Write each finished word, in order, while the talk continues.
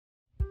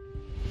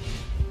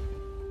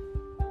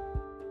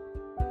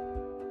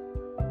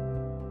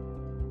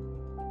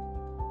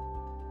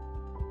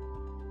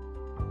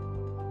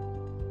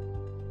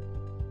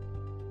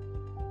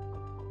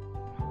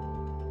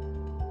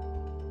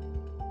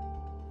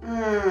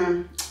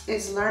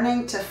is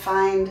learning to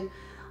find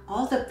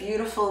all the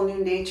beautiful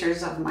new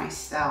natures of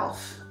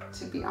myself,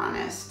 to be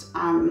honest.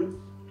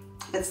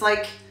 It's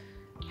like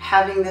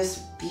having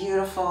this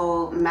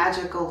beautiful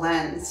magical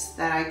lens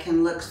that I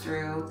can look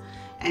through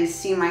and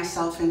see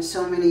myself in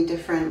so many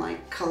different,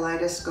 like,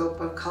 kaleidoscope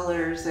of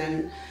colors,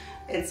 and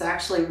it's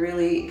actually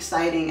really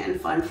exciting and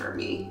fun for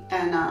me.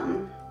 And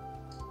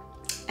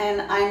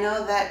I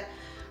know that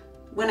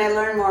when I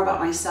learn more about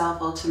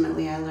myself,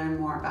 ultimately I learn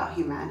more about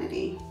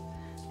humanity,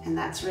 and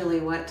that's really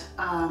what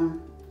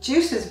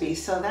juices me.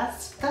 So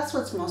that's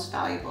what's most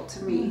valuable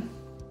to me.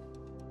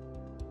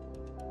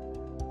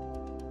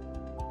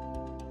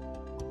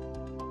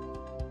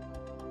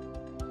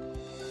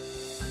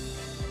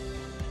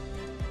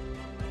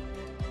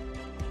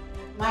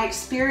 My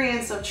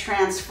experience of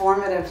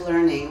transformative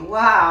learning,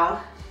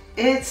 wow,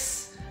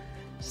 it's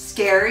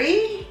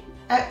scary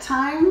at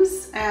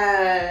times.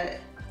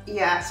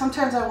 Yeah,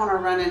 sometimes I want to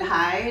run and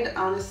hide,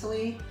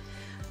 honestly,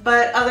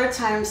 but other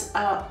times,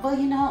 well,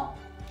 you know,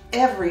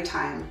 every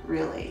time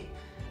really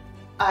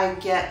I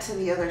get to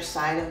the other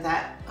side of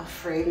that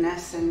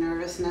afraidness and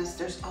nervousness,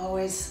 there's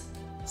always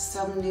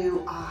some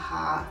new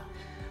aha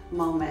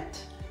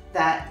moment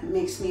that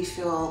makes me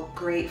feel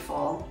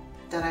grateful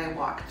that I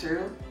walked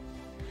through.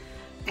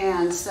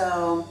 And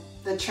so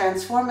the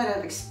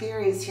transformative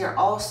experience here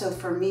also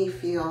for me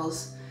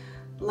feels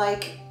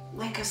like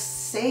a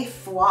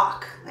safe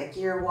walk, like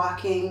you're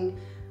walking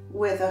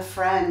with a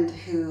friend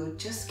who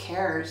just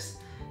cares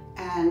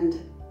and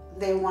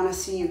they want to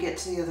see you get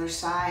to the other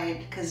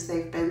side because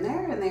they've been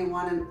there and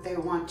they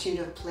want you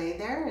to play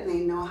there and they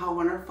know how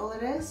wonderful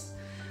it is.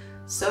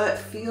 So it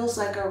feels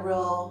like a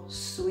real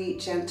sweet,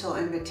 gentle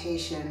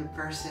invitation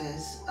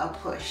versus a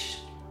push.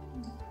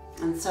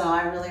 And so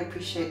I really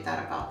appreciate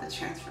that about the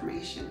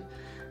transformation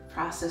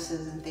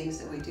processes and things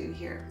that we do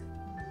here.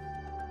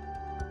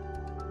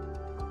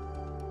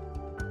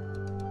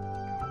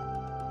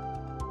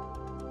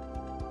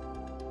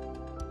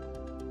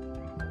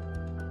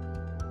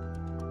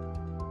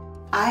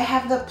 I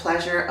have the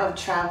pleasure of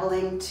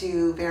traveling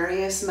to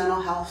various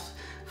mental health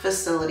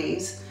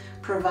facilities,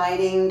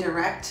 providing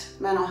direct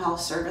mental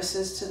health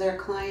services to their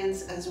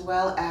clients, as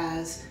well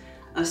as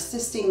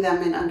assisting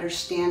them in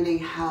understanding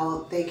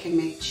how they can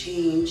make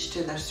change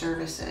to their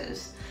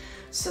services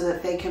so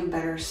that they can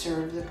better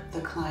serve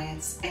the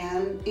clients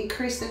and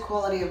increase the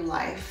quality of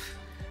life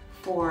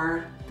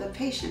for the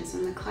patients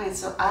and the clients.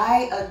 So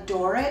I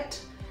adore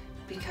it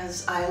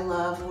because I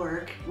love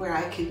work where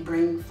I can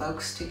bring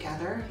folks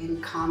together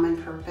in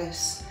common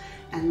purpose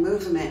and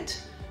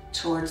movement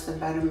towards the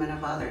betterment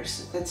of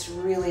others. It's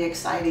really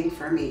exciting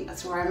for me.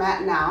 That's where I'm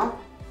at now.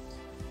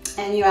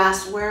 And you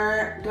asked,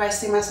 where do I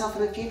see myself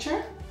in the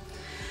future?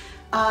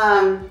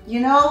 You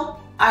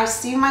know, I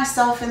see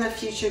myself in the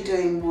future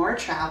doing more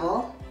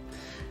travel.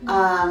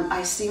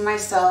 I see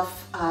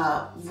myself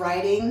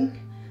writing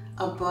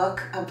a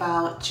book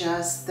about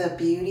just the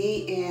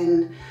beauty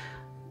in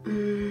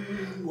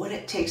what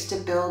it takes to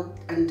build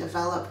and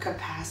develop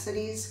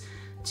capacities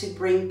to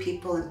bring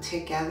people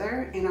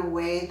together in a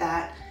way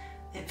that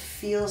it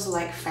feels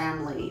like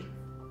family.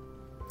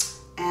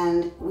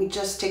 And we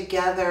just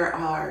together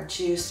are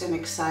juiced and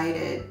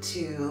excited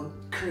to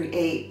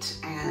create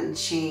and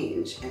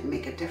change and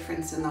make a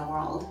difference in the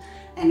world,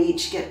 and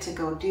each get to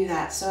go do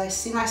that. So I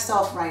see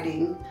myself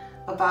writing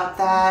about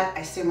that.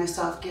 I see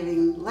myself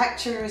giving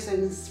lectures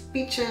and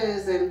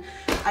speeches, and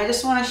I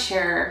just want to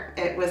share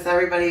it with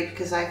everybody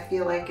because I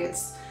feel like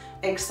it's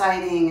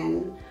exciting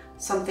and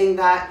something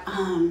that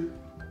I'm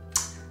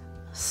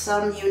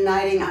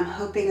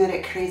hoping that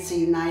it creates a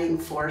uniting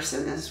force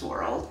in this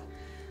world,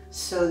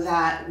 so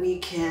that we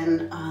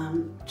can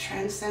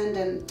transcend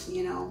and,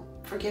 you know,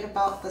 forget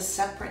about the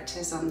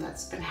separatism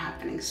that's been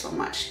happening so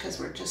much, because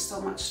we're just so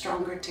much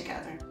stronger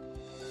together.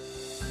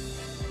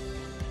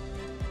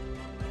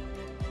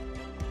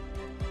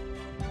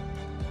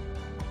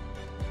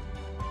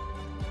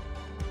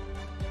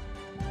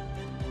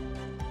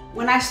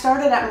 When I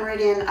started at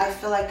Meridian, I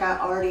feel like I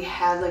already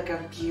had like a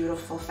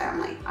beautiful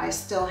family. I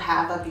still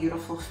have a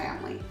beautiful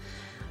family.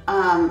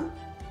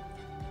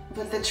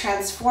 But the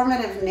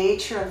transformative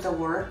nature of the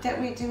work that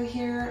we do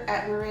here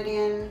at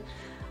Meridian,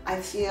 I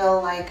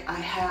feel like I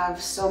have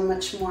so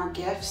much more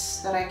gifts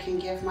that I can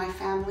give my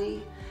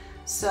family.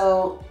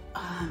 So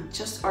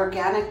just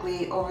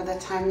organically over the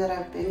time that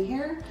I've been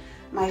here,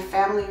 my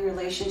family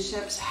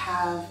relationships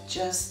have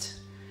just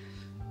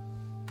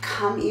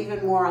come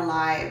even more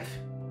alive.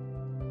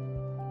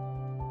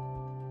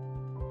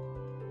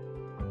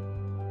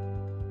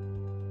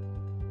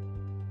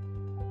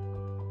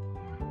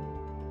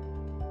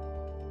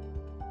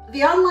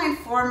 The online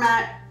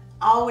format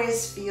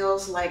always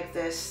feels like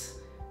this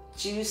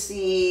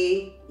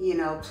juicy, you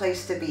know,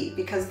 place to be,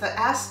 because the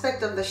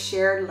aspect of the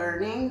shared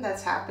learning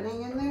that's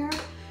happening in there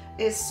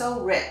is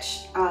so rich.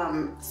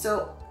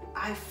 So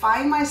I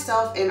find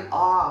myself in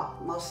awe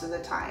most of the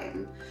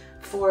time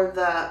for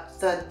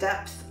the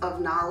depth of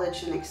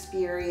knowledge and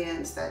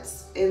experience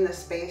that's in the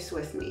space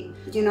with me.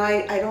 You know,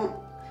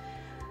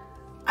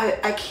 I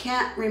I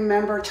can't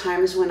remember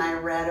times when I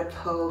read a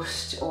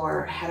post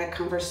or had a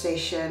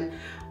conversation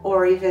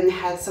or even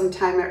had some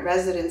time at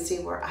residency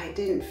where I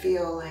didn't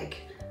feel like,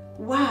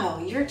 wow,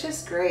 you're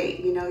just great.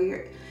 You know,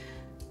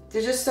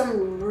 there's just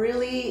some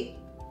really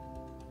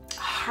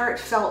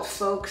heartfelt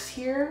folks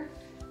here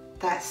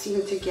that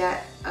seem to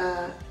get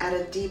at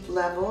a deep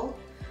level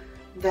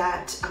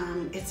that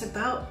it's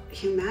about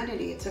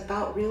humanity. It's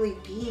about really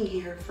being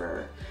here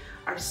for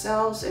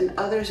ourselves and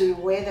others in a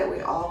way that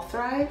we all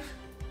thrive.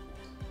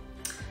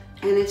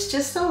 And it's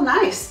just so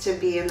nice to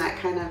be in that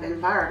kind of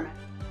environment.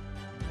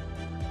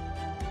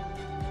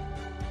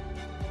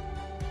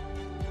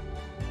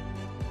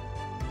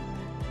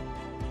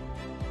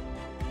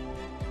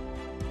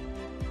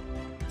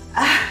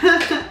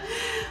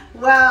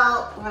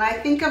 Well, when I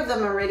think of the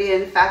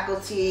Meridian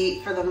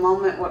faculty, for the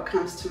moment, what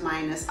comes to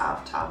mind is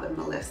Aftab and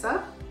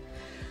Melissa.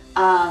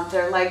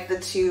 They're like the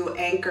two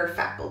anchor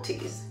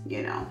faculties,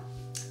 you know.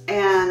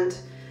 And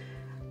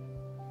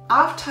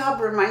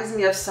Aftab reminds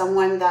me of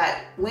someone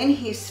that when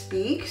he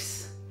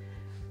speaks,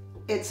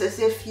 it's as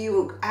if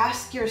you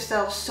ask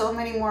yourself so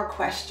many more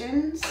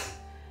questions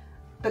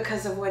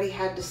because of what he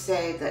had to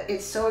say, that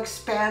it's so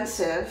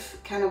expansive,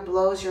 kind of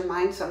blows your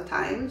mind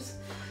sometimes.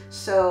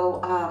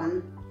 So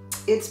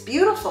it's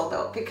beautiful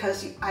though,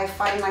 because I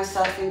find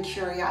myself in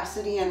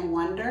curiosity and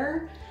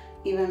wonder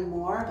even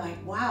more,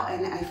 like, wow,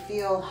 and I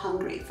feel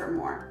hungry for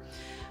more.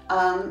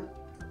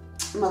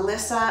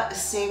 Melissa,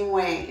 same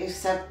way,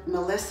 except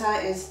Melissa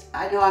is,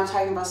 I know I'm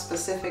talking about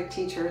specific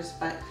teachers,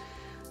 but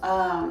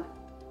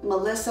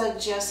Melissa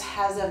just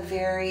has a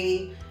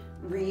very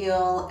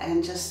real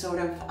and just sort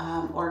of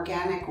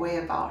organic way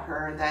about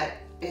her that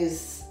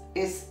is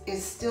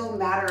still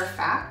matter of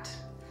fact,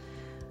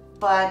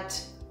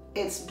 but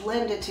it's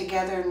blended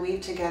together and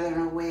weaved together in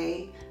a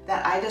way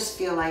that I just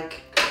feel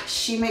like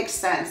she makes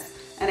sense.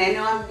 And I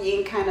know I'm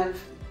being kind of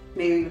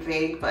maybe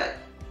vague, but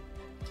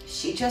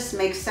she just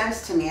makes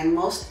sense to me, and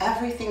most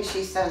everything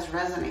she says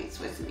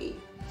resonates with me.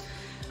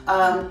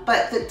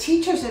 But the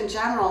teachers in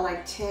general,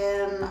 like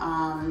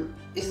Tim,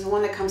 is the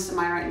one that comes to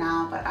mind right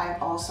now, but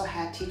I've also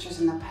had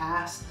teachers in the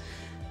past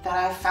that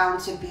I've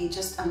found to be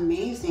just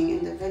amazing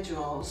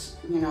individuals.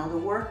 You know, the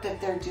work that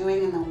they're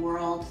doing in the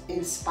world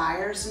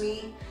inspires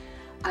me.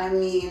 I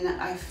mean,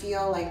 I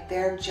feel like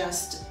they're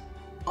just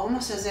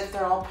almost as if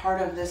they're all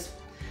part of this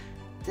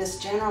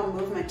general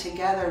movement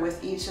together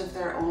with each of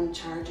their own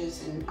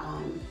charges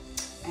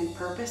and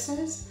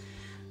purposes,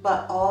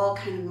 but all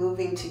kind of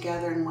moving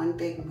together in one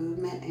big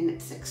movement, and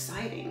it's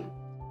exciting.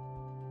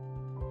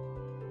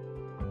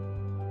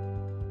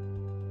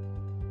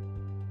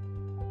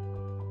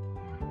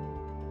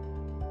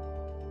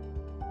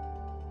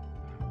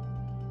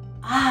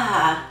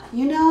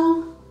 You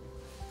know,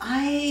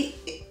 I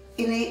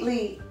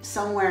innately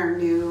somewhere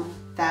knew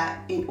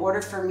that in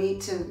order for me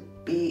to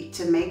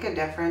make a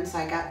difference,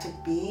 I got to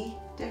be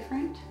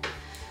different.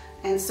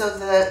 And so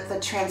the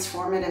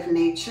transformative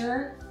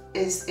nature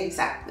is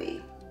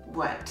exactly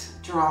what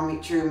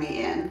drew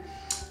me in.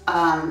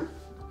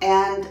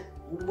 And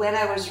when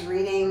I was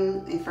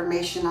reading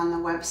information on the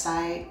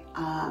website,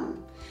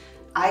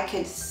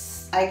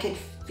 I could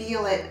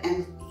feel it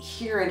and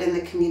hear it in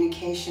the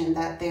communication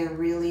that they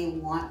really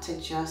want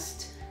to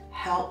just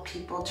help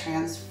people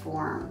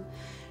transform.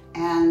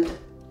 And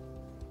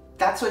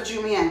that's what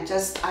drew me in.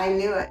 Just, I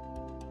knew it.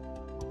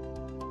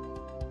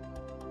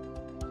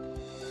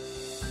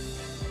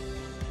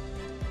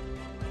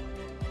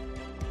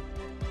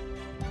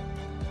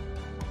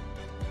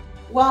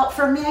 Well,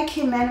 for me, I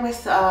came in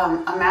with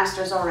a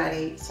master's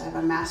already. So I have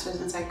a master's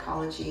in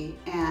psychology,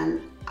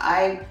 and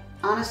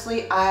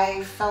honestly,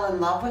 I fell in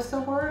love with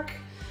the work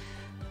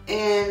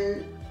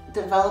in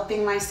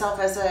developing myself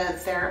as a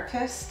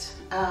therapist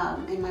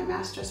in my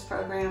master's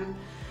program.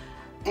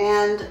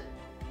 And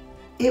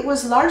it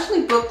was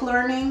largely book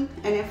learning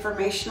and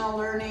informational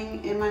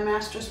learning in my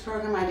master's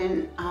program. I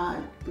didn't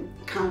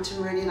come to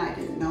Meridian. I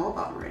didn't know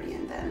about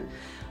Meridian then.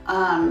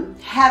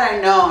 Had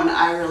I known,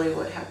 I really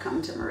would have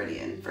come to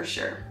Meridian for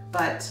sure.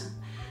 But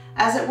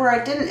as it were,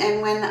 I didn't.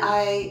 And when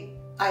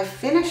I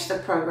finished the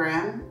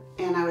program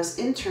and I was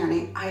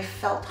interning, I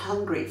felt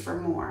hungry for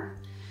more.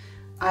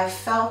 I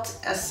felt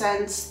a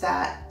sense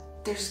that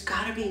there's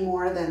got to be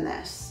more than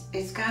this.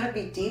 It's got to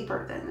be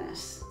deeper than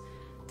this.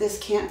 This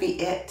can't be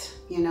it,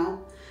 you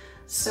know?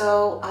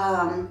 So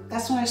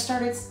that's when I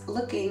started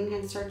looking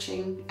and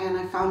searching, and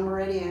I found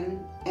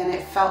Meridian, and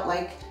it felt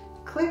like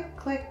click,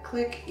 click,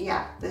 click.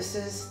 Yeah, this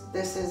is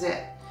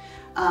it.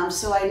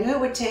 So I knew it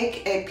would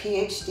take a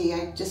PhD.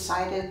 I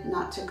decided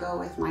not to go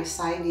with my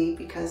PsyD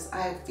because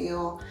I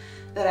feel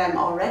that I'm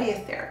already a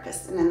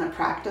therapist and in the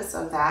practice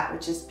of that,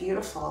 which is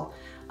beautiful.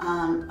 But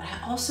I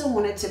also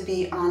wanted to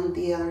be on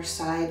the other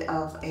side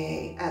of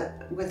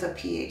with a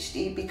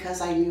PhD because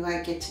I knew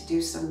I'd get to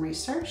do some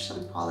research,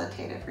 some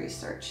qualitative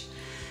research.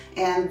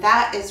 And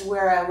that is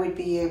where I would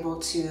be able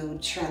to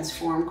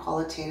transform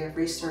qualitative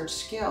research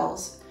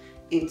skills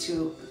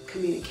into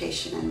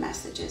communication and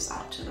messages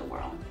out to the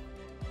world.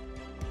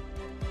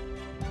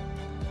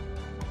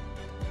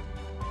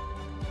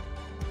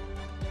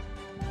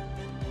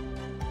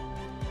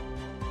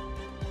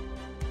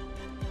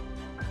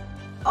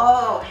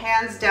 Oh,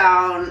 hands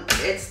down,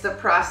 it's the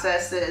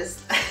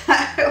processes,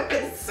 I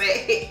would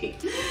say.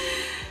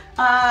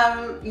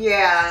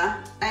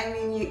 Yeah, I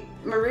mean,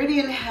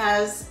 Meridian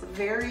has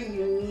very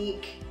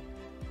unique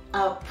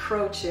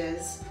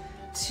approaches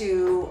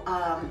to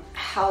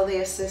how they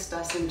assist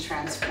us in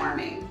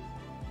transforming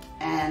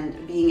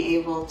and being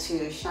able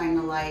to shine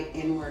the light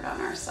inward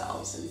on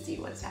ourselves and see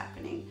what's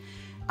happening.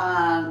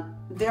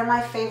 They're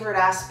my favorite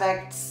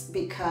aspects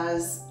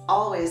because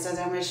always, as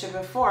I mentioned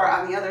before,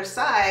 on the other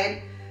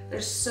side,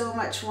 there's so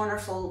much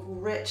wonderful,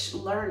 rich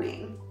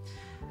learning.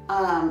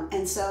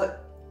 And so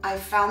I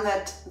found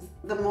that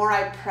the more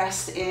I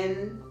press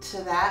in to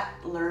that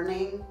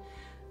learning,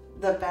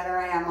 the better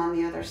I am on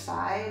the other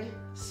side.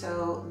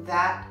 So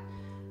that,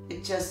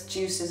 it just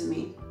juices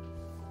me.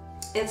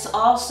 It's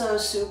also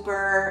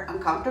super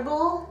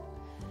uncomfortable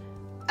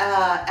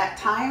at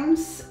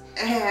times.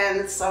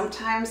 And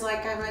sometimes,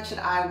 like I mentioned,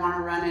 I want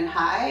to run and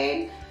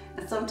hide.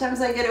 And sometimes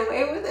I get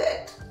away with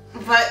it.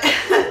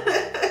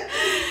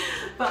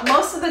 But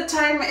most of the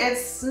time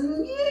it's, you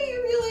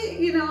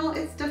really,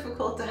 it's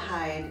difficult to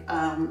hide.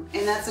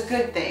 And that's a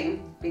good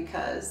thing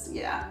because,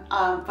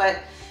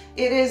 but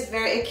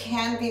it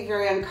can be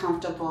very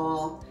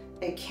uncomfortable.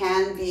 It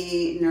can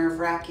be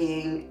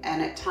nerve-wracking,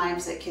 and at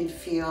times it can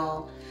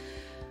feel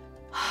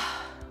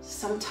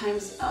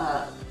sometimes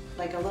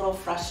like a little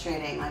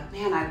frustrating. Like,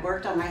 man, I've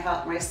worked on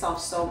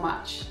myself so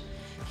much.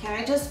 Can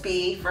I just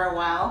be for a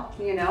while,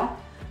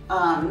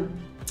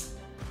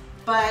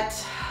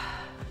 But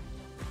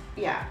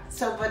yeah,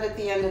 but at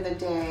the end of the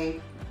day,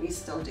 we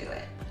still do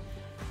it.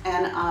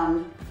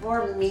 And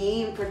for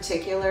me in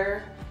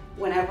particular,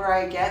 whenever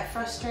I get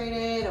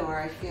frustrated or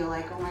I feel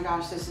like, oh my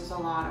gosh, this is a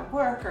lot of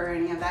work or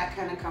any of that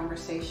kind of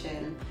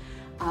conversation,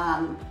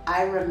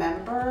 I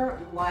remember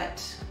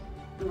what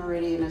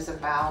Meridian is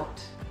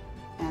about,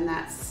 and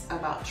that's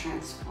about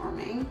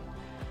transforming.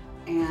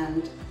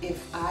 And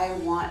if I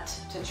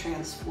want to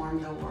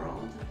transform the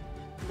world,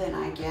 then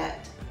I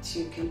get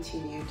to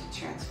continue to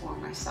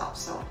transform myself.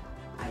 So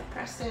I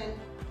press in,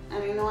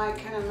 and I know I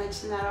kind of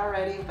mentioned that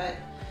already, but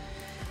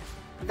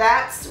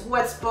that's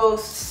what's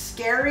both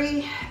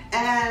scary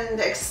and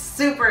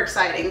super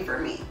exciting for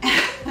me.